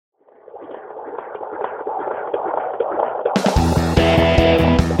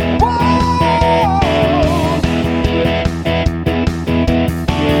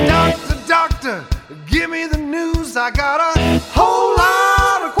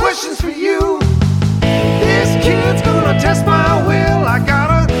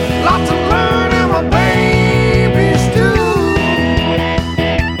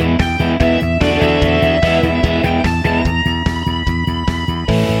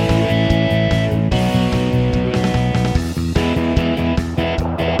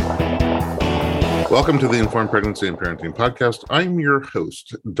Welcome to the Informed Pregnancy and Parenting Podcast. I'm your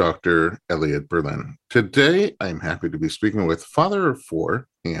host, Dr. Elliot Berlin. Today, I'm happy to be speaking with father of four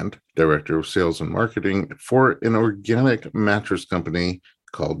and director of sales and marketing for an organic mattress company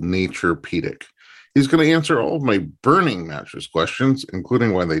called Naturepedic. He's going to answer all of my burning mattress questions,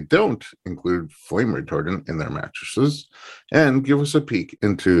 including why they don't include flame retardant in their mattresses, and give us a peek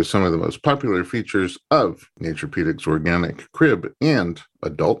into some of the most popular features of Naturepedic's organic crib and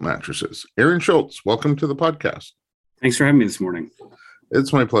adult mattresses. Aaron Schultz, welcome to the podcast. Thanks for having me this morning.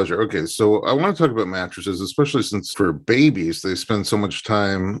 It's my pleasure. Okay, so I want to talk about mattresses, especially since for babies, they spend so much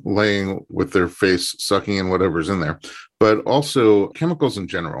time laying with their face, sucking in whatever's in there, but also chemicals in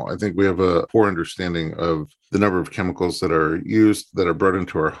general. I think we have a poor understanding of the number of chemicals that are used, that are brought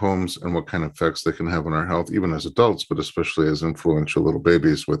into our homes, and what kind of effects they can have on our health, even as adults, but especially as influential little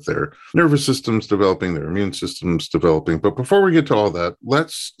babies with their nervous systems developing, their immune systems developing. But before we get to all that,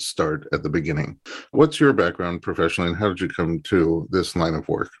 let's start at the beginning. What's your background professionally, and how did you come to this line of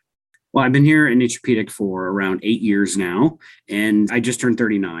work? Well, I've been here in Naturepedic for around 8 years now, and I just turned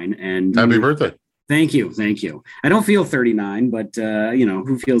 39. And happy birthday. Thank you. I don't feel 39, but,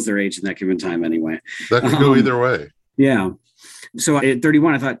 who feels their age in that given time anyway? That could go either way. Yeah. So at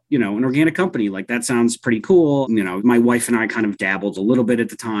 31, I thought, an organic company, like that sounds pretty cool. My wife and I kind of dabbled a little bit at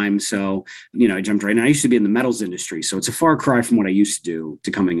the time. So, I jumped right in. I used to be in the metals industry. So it's a far cry from what I used to do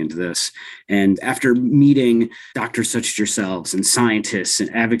to coming into this. And after meeting doctors such as yourselves and scientists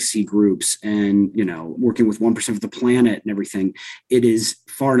and advocacy groups and, working with 1% of the planet and everything, it is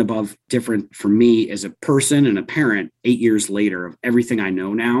far and above different for me as a person and a parent 8 years later of everything I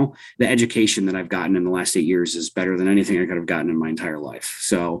know now. The education that I've gotten in the last 8 years is better than anything I could have gotten in my entire life.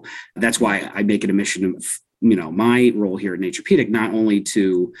 So that's why I make it a mission of, my role here at Naturepedic, not only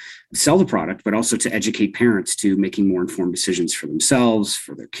to sell the product, but also to educate parents to making more informed decisions for themselves,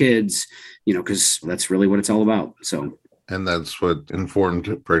 for their kids, because that's really what it's all about. So. And that's what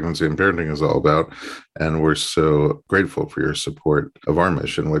informed pregnancy and parenting is all about. And we're so grateful for your support of our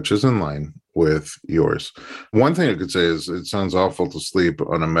mission, which is in line with yours. One thing I could say is it sounds awful to sleep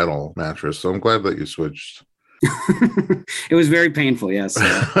on a metal mattress. So I'm glad that you switched. It was very painful, yes.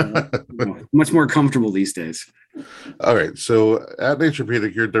 Much more comfortable these days. All right. So at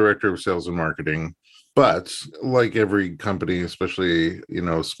Naturepedic, you're director of sales and marketing. But like every company, especially,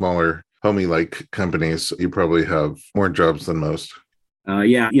 smaller homey-like companies, you probably have more jobs than most.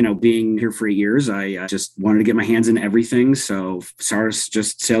 Being here for 8 years, I just wanted to get my hands in everything. So SARS,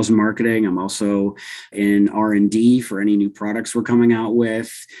 just sales and marketing. I'm also in R&D for any new products we're coming out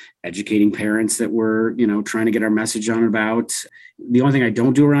with, educating parents that we're, trying to get our message on about. The only thing I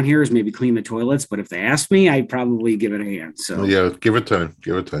don't do around here is maybe clean the toilets. But if they ask me, I'd probably give it a hand. So yeah, give it time.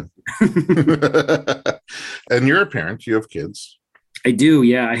 And you're a parent. You have kids. I do.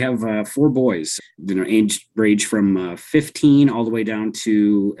 Yeah. I have 4 boys, range from 15 all the way down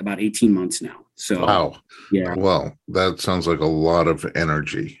to about 18 months now. So, wow. Yeah. Well, that sounds like a lot of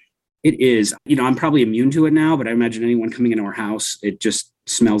energy. It is. I'm probably immune to it now, but I imagine anyone coming into our house, it just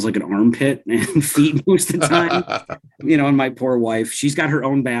smells like an armpit and feet most of the time. And my poor wife, she's got her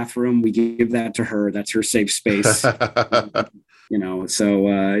own bathroom. We give that to her. That's her safe space. So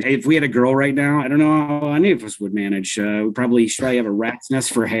if we had a girl right now, I don't know how any of us would manage. We'd probably have a rat's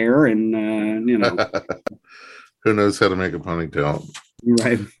nest for hair and, Who knows how to make a ponytail?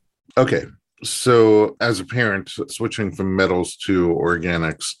 Right. Okay. So as a parent, switching from metals to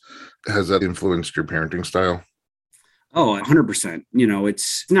organics, has that influenced your parenting style? Oh, 100%.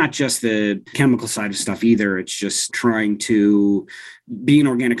 It's not just the chemical side of stuff either. It's just trying to be an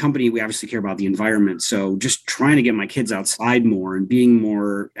organic company. We obviously care about the environment. So just trying to get my kids outside more and being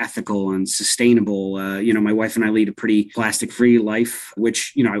more ethical and sustainable. My wife and I lead a pretty plastic-free life,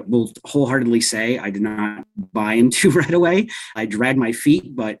 which, I will wholeheartedly say I did not buy into right away. I dragged my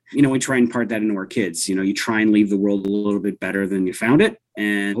feet, but, we try and impart that into our kids. You try and leave the world a little bit better than you found it.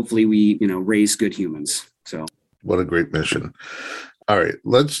 And hopefully we, raise good humans. So. What a great mission. All right,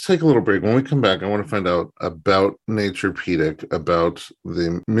 let's take a little break. When we come back, I want to find out about Naturepedic, about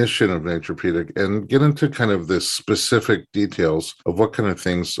the mission of Naturepedic, and get into kind of the specific details of what kind of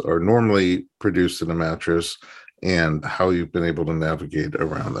things are normally produced in a mattress and how you've been able to navigate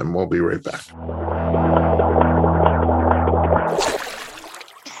around them. We'll be right back.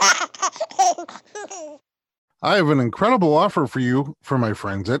 I have an incredible offer for you for my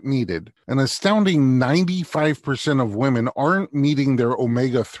friends at Needed. An astounding 95% of women aren't meeting their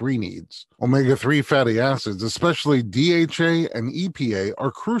omega-3 needs. Omega-3 fatty acids, especially DHA and EPA,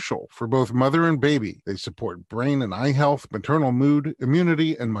 are crucial for both mother and baby. They support brain and eye health, maternal mood,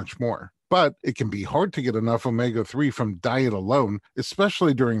 immunity, and much more. But it can be hard to get enough omega-3 from diet alone,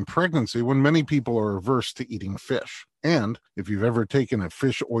 especially during pregnancy when many people are averse to eating fish. And if you've ever taken a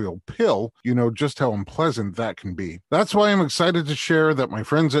fish oil pill, you know just how unpleasant that can be. That's why I'm excited to share that my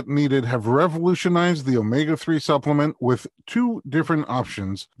friends at Needed have revolutionized the omega-3 supplement with 2 different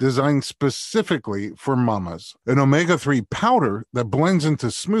options designed specifically for mamas. An omega-3 powder that blends into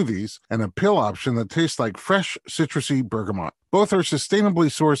smoothies and a pill option that tastes like fresh citrusy bergamot. Both are sustainably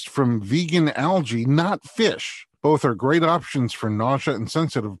sourced from vegan algae, not fish. Both are great options for nausea and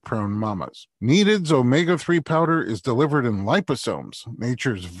sensitive-prone mamas. Needed's omega-3 powder is delivered in liposomes,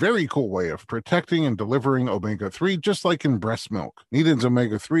 nature's very cool way of protecting and delivering omega-3 just like in breast milk. Needed's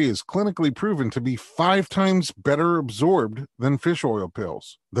omega-3 is clinically proven to be 5 times better absorbed than fish oil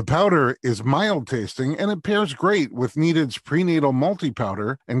pills. The powder is mild tasting and it pairs great with Needed's prenatal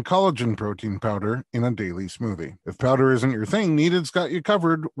multi-powder and collagen protein powder in a daily smoothie. If powder isn't your thing, Needed's got you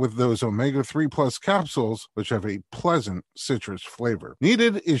covered with those omega-3 plus capsules, which have a pleasant citrus flavor.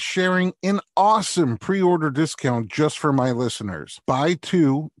 Needed is sharing an awesome pre-order discount just for my listeners. Buy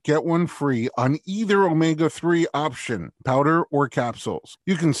 2, get 1 free on either omega-3 option, powder or capsules.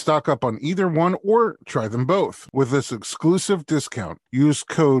 You can stock up on either one or try them both. With this exclusive discount, use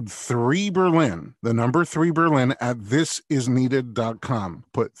code 3Berlin, the number 3Berlin at thisisneeded.com.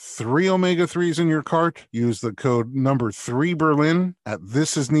 Put 3 omega-3s in your cart, use the code number 3Berlin at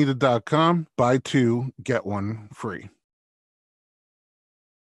thisisneeded.com. Buy 2, get 1 free.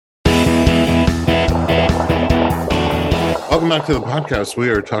 Welcome back to the podcast. We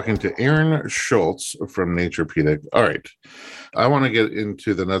are talking to Aaron Schultz from Naturepedic. All right. I want to get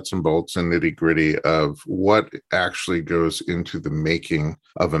into the nuts and bolts and nitty gritty of what actually goes into the making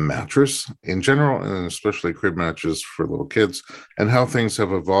of a mattress in general, and especially crib mattresses for little kids, and how things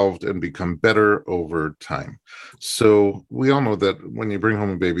have evolved and become better over time. So we all know that when you bring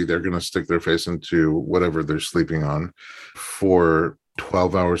home a baby, they're going to stick their face into whatever they're sleeping on for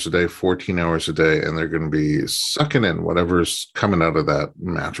 12 hours a day, 14 hours a day, and they're going to be sucking in whatever's coming out of that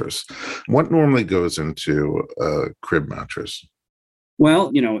mattress. What normally goes into a crib mattress?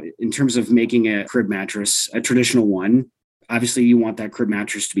 Well, in terms of making a crib mattress, a traditional one, obviously you want that crib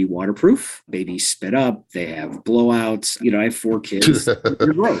mattress to be waterproof. Babies spit up, they have blowouts. I have 4 kids.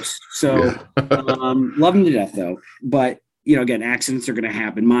 They're gross. So love them to death though. But again, accidents are going to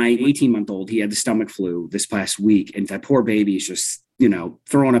happen. My 18-month-old, he had the stomach flu this past week, and that poor baby is just,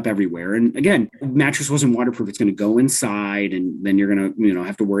 throwing up everywhere. And again, mattress wasn't waterproof. It's going to go inside, and then you're going to,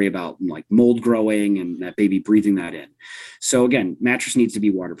 have to worry about like mold growing and that baby breathing that in. So again, mattress needs to be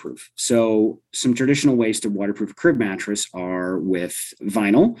waterproof. So some traditional ways to waterproof a crib mattress are with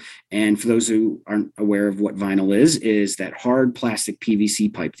vinyl. And for those who aren't aware of what vinyl is that hard plastic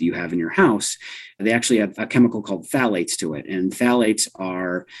PVC pipe that you have in your house. They actually have a chemical called phthalates to it. And phthalates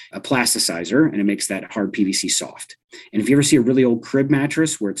are a plasticizer, and it makes that hard PVC soft. And if you ever see a really old crib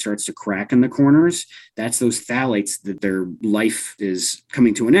mattress where it starts to crack in the corners, that's those phthalates that their life is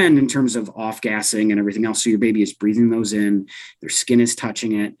coming to an end in terms of off-gassing and everything else. So your baby is breathing those in, their skin is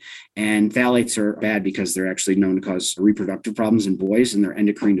touching it. And phthalates are bad because they're actually known to cause reproductive problems in boys, and they're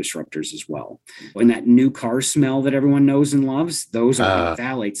endocrine disruptors as well. And that new car smell that everyone knows and loves, those are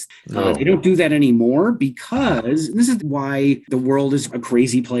phthalates. They don't do that anymore because this is why the world is a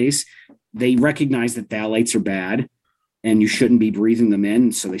crazy place. They recognize that phthalates are bad and you shouldn't be breathing them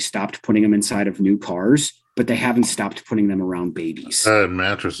in. So they stopped putting them inside of new cars, but they haven't stopped putting them around babies.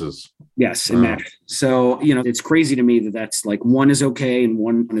 Mattresses. Yes, and mattresses. So, it's crazy to me that that's like one is okay and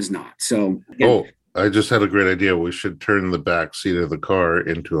one is not. So, again, I just had a great idea. We should turn the back seat of the car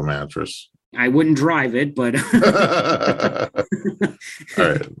into a mattress. I wouldn't drive it, but all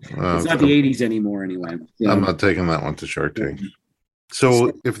right. It's not the 80s anymore anyway. Yeah. I'm not taking that one to Shark Tank.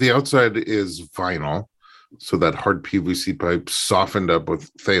 So if the outside is vinyl, so that hard PVC pipe softened up with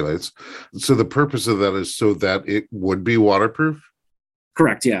phthalates, so the purpose of that is so that it would be waterproof?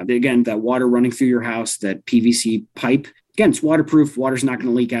 Correct, yeah. Again, that water running through your house, that PVC pipe, again, it's waterproof. Water's not going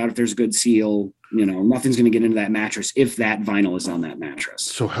to leak out if there's a good seal. Nothing's going to get into that mattress if that vinyl is on that mattress.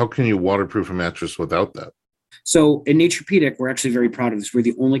 So how can you waterproof a mattress without that? So in Naturepedic, we're actually very proud of this. We're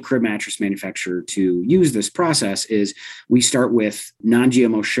the only crib mattress manufacturer to use this process. Is we start with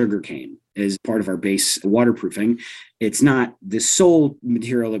non-GMO sugarcane as part of our base waterproofing. It's not the sole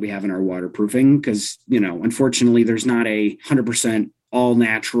material that we have in our waterproofing because, unfortunately, there's not a 100% all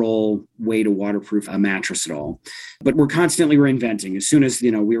natural way to waterproof a mattress at all. But we're constantly reinventing. As soon as,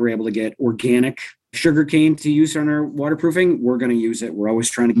 we were able to get organic sugarcane to use on our waterproofing, we're going to use it. We're always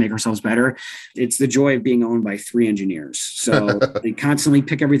trying to make ourselves better. It's the joy of being owned by 3 engineers. So they constantly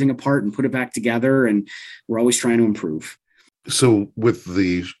pick everything apart and put it back together, and we're always trying to improve. So with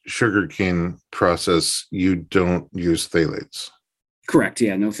the sugarcane process, you don't use phthalates. Correct.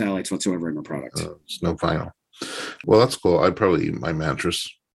 Yeah. No phthalates whatsoever in the product. It's no vinyl. Well, that's cool. I'd probably eat my mattress.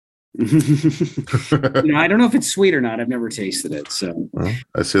 I don't know if it's sweet or not. I've never tasted it. So Well,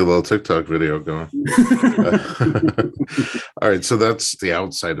 I see a little TikTok video going. All right. So that's the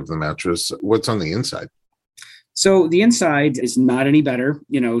outside of the mattress. What's on the inside? So the inside is not any better.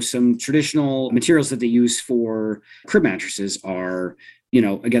 Some traditional materials that they use for crib mattresses are,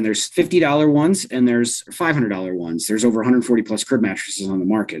 again, there's $50 ones and there's $500 ones. There's over 140 plus crib mattresses on the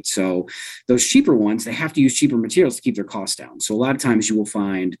market. So those cheaper ones, they have to use cheaper materials to keep their costs down. So a lot of times you will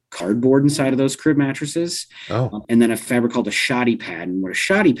find cardboard inside of those crib mattresses. And then a fabric called a shoddy pad. And what a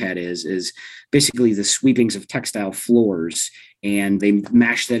shoddy pad is basically the sweepings of textile floors, and they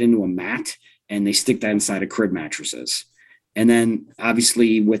mash that into a mat and they stick that inside of crib mattresses. And then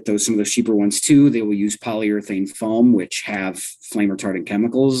obviously with some of those cheaper ones too, they will use polyurethane foam, which have flame retardant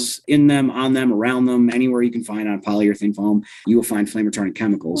chemicals in them, on them, around them. Anywhere you can find on polyurethane foam, you will find flame retardant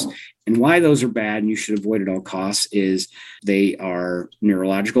chemicals. And why those are bad and you should avoid at all costs is they are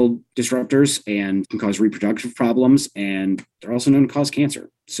neurological disruptors and can cause reproductive problems. And they're also known to cause cancer.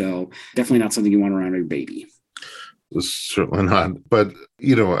 So definitely not something you want around your baby. Certainly not. But,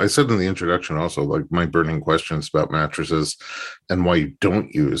 I said in the introduction also, like my burning questions about mattresses and why you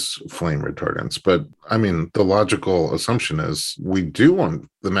don't use flame retardants. But I mean, the logical assumption is we do want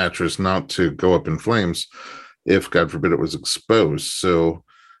the mattress not to go up in flames if, God forbid, it was exposed. So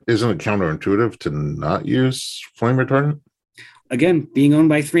isn't it counterintuitive to not use flame retardant? Again, being owned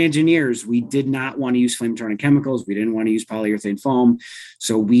by 3 engineers, we did not want to use flame retardant chemicals. We didn't want to use polyurethane foam.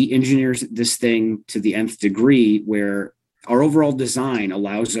 So we engineered this thing to the nth degree where our overall design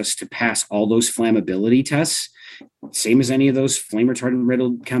allows us to pass all those flammability tests, same as any of those flame retardant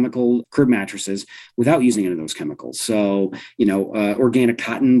riddled chemical crib mattresses, without using any of those chemicals. So, organic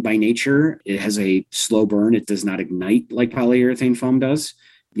cotton by nature, it has a slow burn. It does not ignite like polyurethane foam does.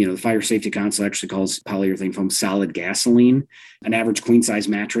 The Fire Safety Council actually calls polyurethane foam solid gasoline. An average queen size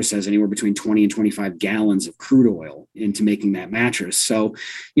mattress has anywhere between 20 and 25 gallons of crude oil into making that mattress. So,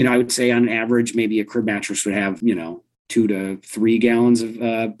 I would say on average, maybe a crib mattress would have, 2 to 3 gallons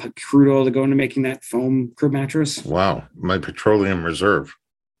of crude oil to go into making that foam crib mattress. Wow. My petroleum reserve.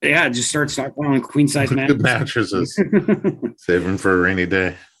 Yeah, just start stockpiling queen size mattresses. Save them for a rainy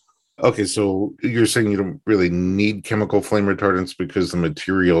day. Okay, so you're saying you don't really need chemical flame retardants because the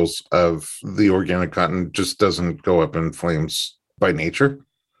materials of the organic cotton just doesn't go up in flames by nature?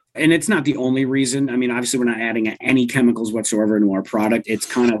 And it's not the only reason. I mean, obviously, we're not adding any chemicals whatsoever into our product. It's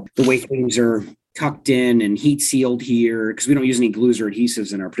kind of the way things are tucked in and heat sealed here, because we don't use any glues or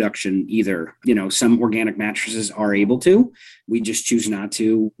adhesives in our production either. Some organic mattresses are able to. We just choose not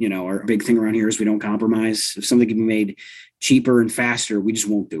to. Our big thing around here is we don't compromise. If something can be made cheaper and faster, we just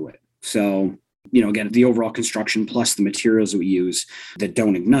won't do it. So, again, the overall construction plus the materials that we use that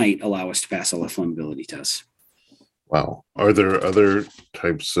don't ignite allow us to pass all the flammability tests. Wow. Are there other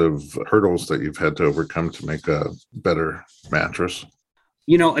types of hurdles that you've had to overcome to make a better mattress?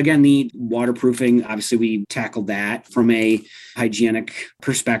 Again, the waterproofing, obviously we tackled that from a hygienic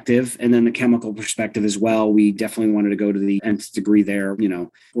perspective, and then the chemical perspective as well. We definitely wanted to go to the nth degree there.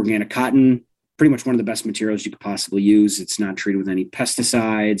 Organic cotton, pretty much one of the best materials you could possibly use. It's not treated with any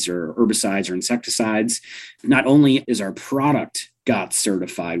pesticides or herbicides or insecticides. Not only is our product GOTS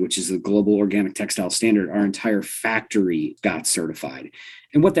certified, which is the global organic textile standard, our entire factory GOTS certified.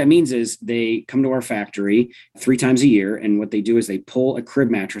 And what that means is they come to our factory 3 times a year. And what they do is they pull a crib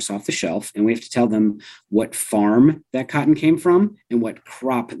mattress off the shelf, and we have to tell them what farm that cotton came from and what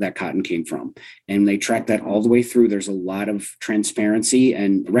crop that cotton came from. And they track that all the way through. There's a lot of transparency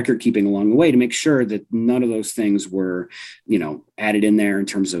and record keeping along the way to make sure that none of those things were, added in there in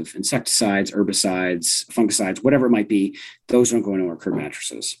terms of insecticides, herbicides, fungicides, whatever it might be. Those don't go into our crib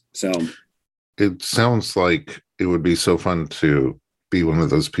mattresses. So it sounds like it would be so fun to be one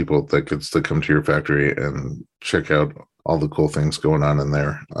of those people that gets to come to your factory and check out all the cool things going on in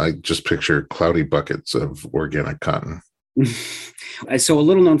there. I just picture cloudy buckets of organic cotton. So a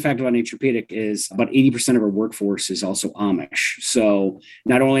little known fact about Naturepedic is about 80% of our workforce is also Amish. So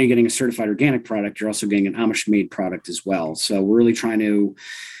not only are you getting a certified organic product, you're also getting an Amish made product as well. So we're really trying to,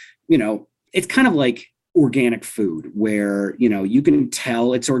 it's kind of like organic food where, you can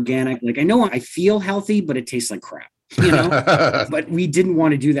tell it's organic. Like I feel healthy, but it tastes like crap. But we didn't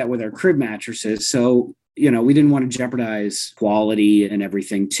want to do that with our crib mattresses. So, we didn't want to jeopardize quality and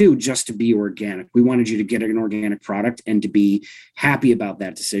everything too, just to be organic. We wanted you to get an organic product and to be happy about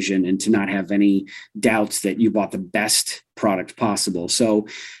that decision and to not have any doubts that you bought the best product possible. So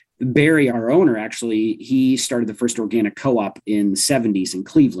Barry, our owner, actually, he started the first organic co-op in the 70s in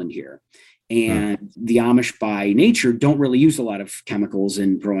Cleveland here. And the Amish by nature don't really use a lot of chemicals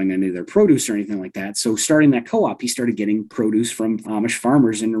in growing any of their produce or anything like that. So starting that co-op, he started getting produce from Amish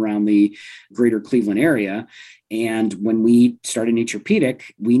farmers in around the greater Cleveland area. And when we started Naturepedic,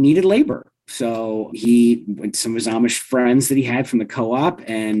 we needed labor. So he went to some of his Amish friends that he had from the co-op,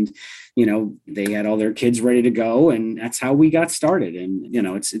 and they had all their kids ready to go, and that's how we got started. And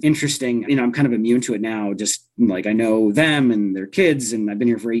it's interesting. I'm kind of immune to it now. Just like I know them and their kids, and I've been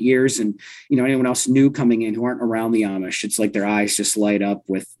here for 8 years. And anyone else new coming in who aren't around the Amish, it's like their eyes just light up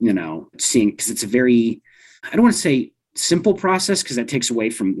with seeing, because it's a very, I don't want to say simple process, because that takes away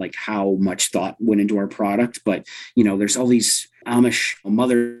from like how much thought went into our product. But there's all these Amish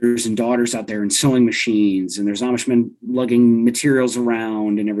mothers and daughters out there in sewing machines, and there's Amish men lugging materials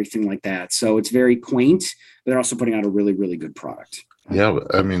around and everything like that. So it's very quaint, but they're also putting out a really, really good product. Yeah,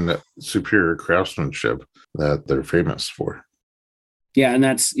 I mean, that superior craftsmanship that they're famous for. Yeah, and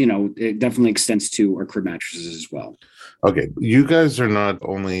that's, it definitely extends to our crib mattresses as well. Okay, you guys are not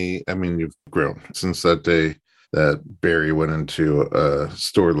only, you've grown since that day that Barry went into a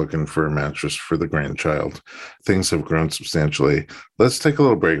store looking for a mattress for the grandchild. Things have grown substantially. Let's take a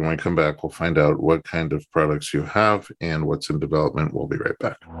little break, and when we come back, we'll find out what kind of products you have and what's in development. We'll be right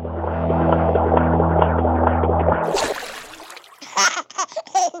back.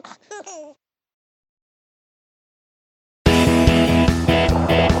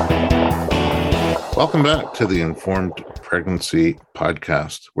 Welcome back to the Informed Pregnancy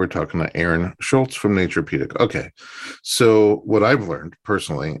Podcast. We're talking to Aaron Schultz from Naturepedic. Okay, so what I've learned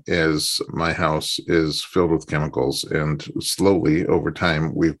personally is my house is filled with chemicals, and slowly over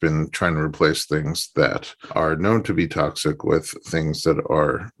time, we've been trying to replace things that are known to be toxic with things that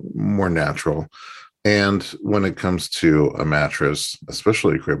are more natural. And when it comes to a mattress,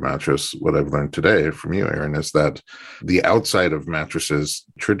 especially a crib mattress, what I've learned today from you, Aaron, is that the outside of mattresses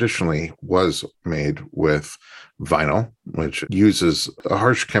traditionally was made with vinyl, which uses a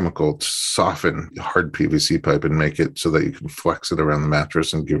harsh chemical to soften hard PVC pipe and make it so that you can flex it around the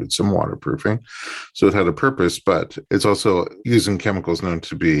mattress and give it some waterproofing. So it had a purpose, but it's also using chemicals known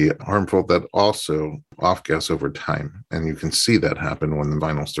to be harmful that also off-gas over time. And you can see that happen when the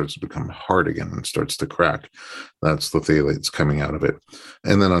vinyl starts to become hard again and starts to crack. That's the phthalates coming out of it.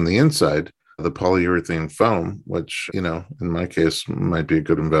 And then on the inside, the polyurethane foam, which, in my case, might be a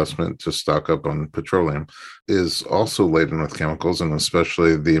good investment to stock up on petroleum, is also laden with chemicals, and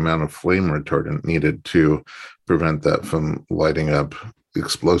especially the amount of flame retardant needed to prevent that from lighting up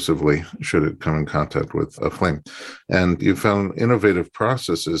explosively should it come in contact with a flame. And you found innovative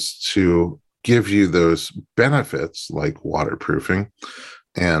processes to give you those benefits like waterproofing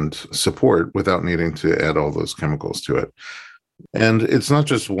and support without needing to add all those chemicals to it. And it's not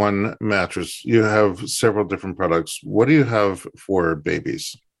just one mattress. You have several different products. What do you have for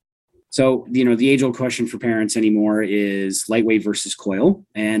babies? So, the age-old question for parents anymore is lightweight versus coil.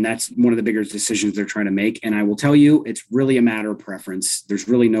 And that's one of the bigger decisions they're trying to make. And I will tell you, it's really a matter of preference. There's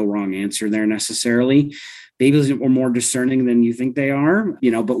really no wrong answer there necessarily. Babies are more discerning than you think they are,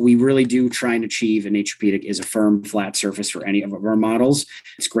 but we really do try and achieve, and Naturepedic is a firm, flat surface for any of our models.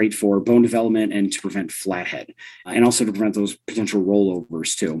 It's great for bone development and to prevent flathead, and also to prevent those potential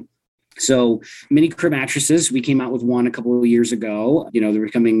rollovers too. So mini crib mattresses, we came out with one a couple of years ago. They're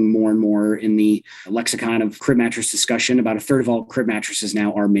becoming more and more in the lexicon of crib mattress discussion. About a third of all crib mattresses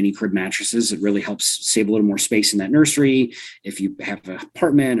now are mini crib mattresses. It really helps save a little more space in that nursery if you have an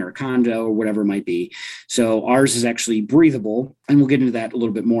apartment or a condo or whatever it might be. So ours is actually breathable, and we'll get into that a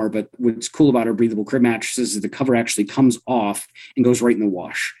little bit more. But what's cool about our breathable crib mattresses is the cover actually comes off and goes right in the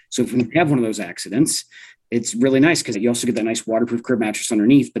wash. So if you have one of those accidents, it's really nice because you also get that nice waterproof crib mattress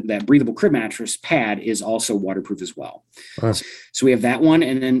underneath, but that breathable crib mattress pad is also waterproof as well. Wow. So we have that one.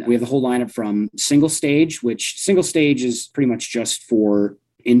 And then we have the whole lineup from single stage, which single stage is pretty much just for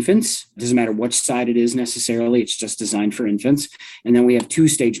infants. It doesn't matter which side it is necessarily. It's just designed for infants. And then we have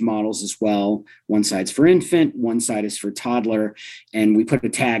 2-stage models as well. One side's for infant, one side is for toddler. And we put a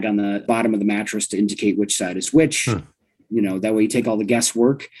tag on the bottom of the mattress to indicate which side is which. That way you take all the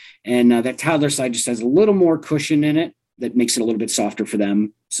guesswork. And that toddler side just has a little more cushion in it that makes it a little bit softer for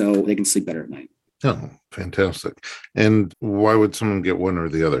them so they can sleep better at night. Oh, fantastic. And why would someone get one or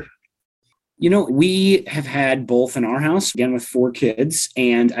the other? We have had both in our house, again, with 4 kids.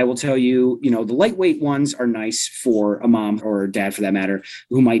 And I will tell you, the lightweight ones are nice for a mom or a dad, for that matter,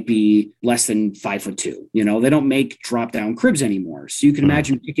 who might be less than 5'2". They don't make drop down cribs anymore. So you can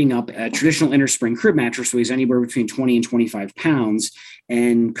imagine picking up a traditional inner spring crib mattress weighs anywhere between 20 and 25 pounds,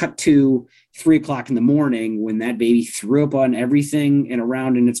 and cut to, 3 o'clock in the morning when that baby threw up on everything and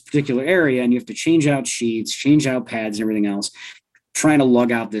around in its particular area, and you have to change out sheets, change out pads and everything else, trying to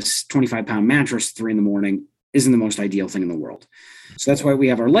lug out this 25-pound mattress at 3 in the morning isn't the most ideal thing in the world. So that's why we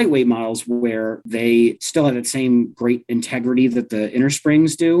have our lightweight models where they still have that same great integrity that the inner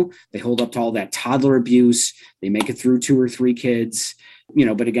springs do. They hold up to all that toddler abuse. They make it through 2 or 3 kids,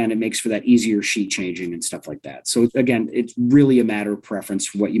 but again, it makes for that easier sheet changing and stuff like that. So again, it's really a matter of preference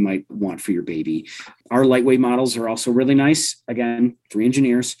for what you might want for your baby. Our lightweight models are also really nice. Again, 3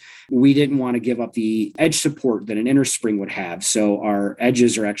 engineers. We didn't want to give up the edge support that an inner spring would have. So our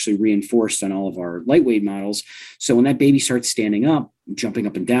edges are actually reinforced on all of our lightweight models. So when that baby starts standing up, jumping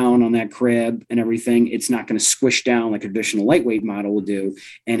up and down on that crib and everything, it's not going to squish down like a traditional lightweight model will do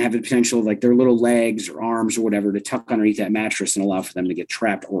and have the potential of like their little legs or arms or whatever to tuck underneath that mattress and allow for them to get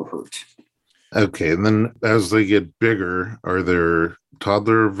trapped or hurt. Okay. And then as they get bigger, are there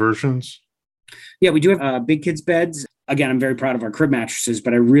toddler versions? Yeah, we do have big kids beds. Again, I'm very proud of our crib mattresses,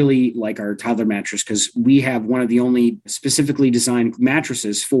 but I really like our toddler mattress because we have one of the only specifically designed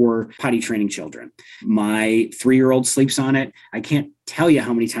mattresses for potty training children. My 3-year-old sleeps on it. I can't tell you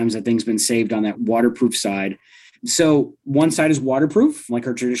how many times that thing's been saved on that waterproof side. So one side is waterproof, like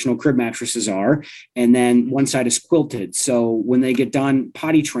our traditional crib mattresses are, and then one side is quilted. So when they get done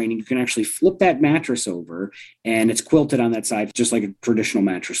potty training, you can actually flip that mattress over and it's quilted on that side, just like a traditional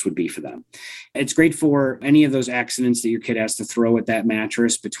mattress would be for them. It's great for any of those accidents that your kid has to throw at that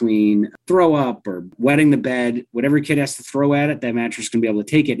mattress between throw up or wetting the bed, whatever your kid has to throw at it, that mattress can be able to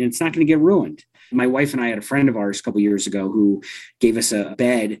take it and it's not going to get ruined. My wife and I had a friend of ours a couple of years ago who gave us a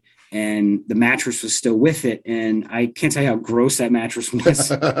bed and the mattress was still with it. And I can't tell you how gross that mattress was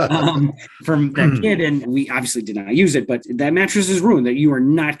from that kid. And we obviously did not use it, but that mattress is ruined, that you are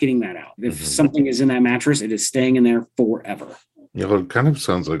not getting that out. If something is in that mattress, it is staying in there forever. It kind of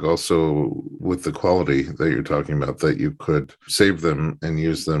sounds like also with the quality that you're talking about, that you could save them and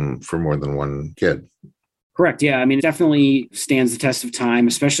use them for more than one kid. Correct. Yeah. I mean, it definitely stands the test of time,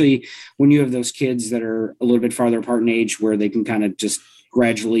 especially when you have those kids that are a little bit farther apart in age where they can kind of just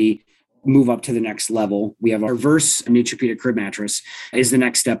gradually move up to the next level. We have our Verse Naturepedic crib mattress is the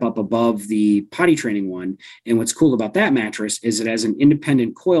next step up above the potty training one. And what's cool about that mattress is it has an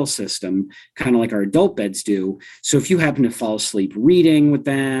independent coil system, kind of like our adult beds do. So if you happen to fall asleep reading with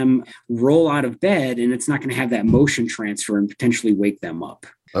them, roll out of bed, and it's not going to have that motion transfer and potentially wake them up.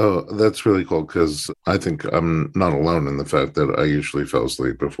 Oh, that's really cool because I think I'm not alone in the fact that I usually fell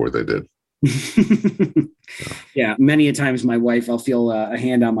asleep before they did. Yeah, many a times my wife, I'll feel a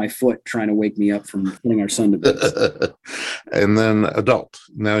hand on my foot trying to wake me up from putting our son to bed. And then adult.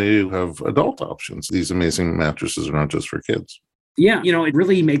 Now you have adult options. These amazing mattresses are not just for kids. Yeah, it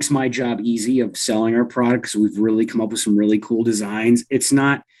really makes my job easy of selling our products. We've really come up with some really cool designs. It's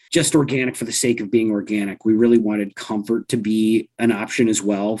not just organic for the sake of being organic. We really wanted comfort to be an option as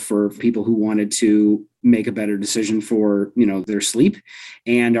well for people who wanted to make a better decision for, their sleep.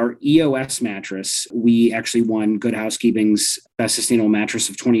 And our EOS mattress, we actually won Good Housekeeping's Best Sustainable Mattress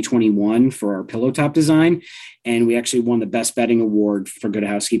of 2021 for our pillow top design. And we actually won the Best Bedding Award for Good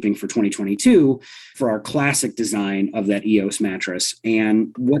Housekeeping for 2022 for our classic design of that EOS mattress.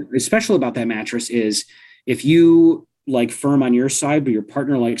 And what is special about that mattress is if you like firm on your side, but your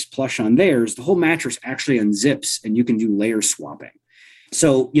partner likes plush on theirs, the whole mattress actually unzips and you can do layer swapping.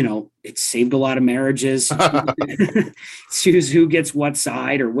 So, it saved a lot of marriages. Choose who gets what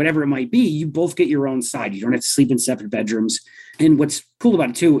side or whatever it might be. You both get your own side. You don't have to sleep in separate bedrooms. And what's cool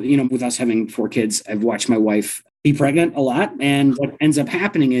about it too, with us having 4 kids, I've watched my wife be pregnant a lot. And what ends up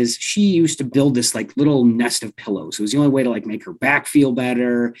happening is she used to build this like little nest of pillows. It was the only way to like make her back feel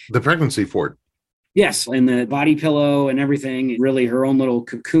better. The pregnancy fort. Yes, and the body pillow and everything, really her own little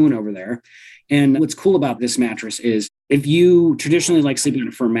cocoon over there. And what's cool about this mattress is if you traditionally like sleeping on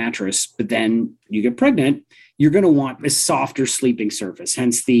a firm mattress, but then you get pregnant, you're going to want a softer sleeping surface,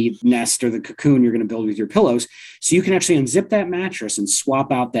 hence the nest or the cocoon you're going to build with your pillows. So you can actually unzip that mattress and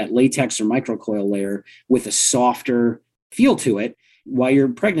swap out that latex or microcoil layer with a softer feel to it while you're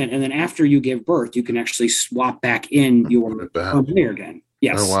pregnant. And then after you give birth, you can actually swap back in your layer again.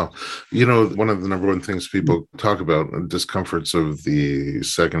 Yes. Oh, wow. One of the number one things people talk about, discomforts of the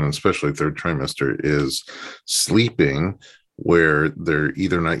second and especially third trimester, is sleeping where they're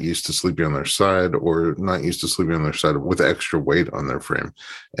either not used to sleeping on their side or not used to sleeping on their side with extra weight on their frame.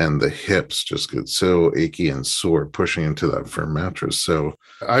 And the hips just get so achy and sore pushing into that firm mattress. So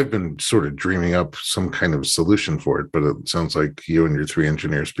I've been sort of dreaming up some kind of solution for it, but it sounds like you and your 3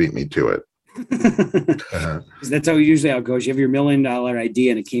 engineers beat me to it. That's usually how it goes. You have your $1 million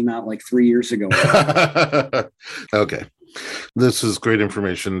idea and it came out like 3 years ago. Okay. This is great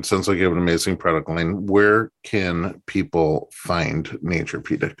information. Sounds like you have an amazing product line. Where can people find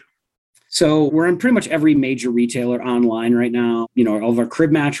Naturepedic? So we're in pretty much every major retailer online right now. All of our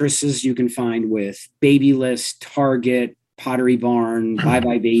crib mattresses you can find with Babylist, Target, Pottery Barn, Bye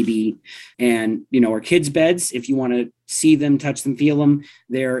Bye Baby, and our kids' beds. If you want to see them, touch them, feel them,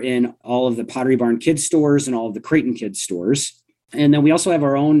 they're in all of the Pottery Barn kids stores and all of the Creighton kids stores. And then we also have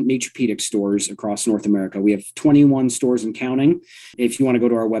our own Naturepedic stores across North America. We have 21 stores and counting. If you want to go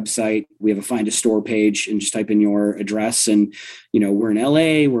to our website, we have a find a store page and just type in your address. And, we're in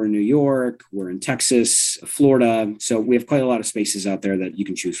LA, we're in New York, we're in Texas, Florida. So we have quite a lot of spaces out there that you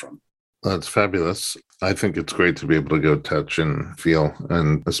can choose from. That's fabulous. I think it's great to be able to go touch and feel,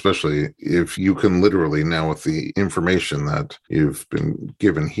 and especially if you can literally now with the information that you've been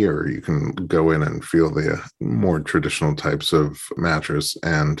given here, you can go in and feel the more traditional types of mattress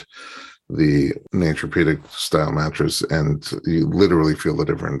and the Naturepedic style mattress, and you literally feel the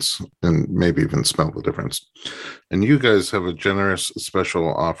difference and maybe even smell the difference. And you guys have a generous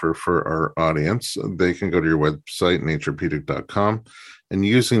special offer for our audience. They can go to your website, naturepedic.com, and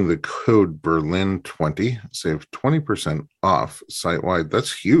using the code Berlin20, save 20% off site-wide.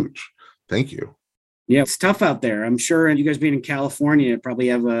 That's huge. Thank you. Yeah, it's tough out there. I'm sure you guys being in California probably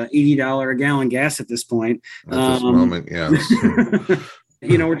have a $80 a gallon gas at this point. At this moment, yes.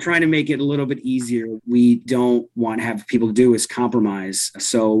 We're trying to make it a little bit easier. We don't want to have people do is compromise.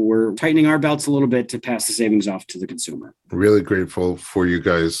 So we're tightening our belts a little bit to pass the savings off to the consumer. Really grateful for you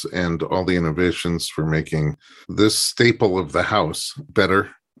guys and all the innovations for making this staple of the house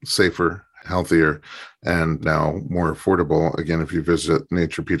better, safer, healthier, and now more affordable. Again, if you visit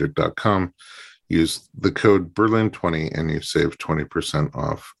naturepedic.com, use the code Berlin20 and you save 20%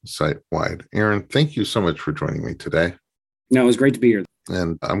 off site-wide. Aaron, thank you so much for joining me today. No, it was great to be here.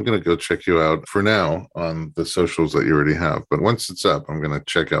 And I'm going to go check you out for now on the socials that you already have. But once it's up, I'm going to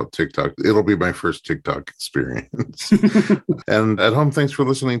check out TikTok. It'll be my first TikTok experience. And at home, thanks for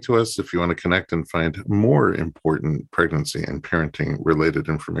listening to us. If you want to connect and find more important pregnancy and parenting related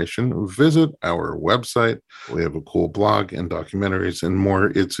information, visit our website. We have a cool blog and documentaries and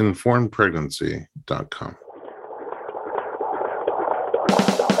more. It's informedpregnancy.com.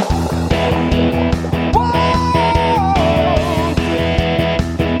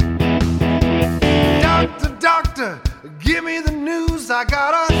 Give me the news, I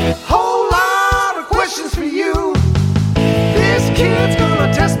got a whole lot of questions for you. This kid's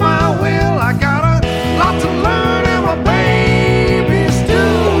gonna test my will, I got a lot to learn and my babies do.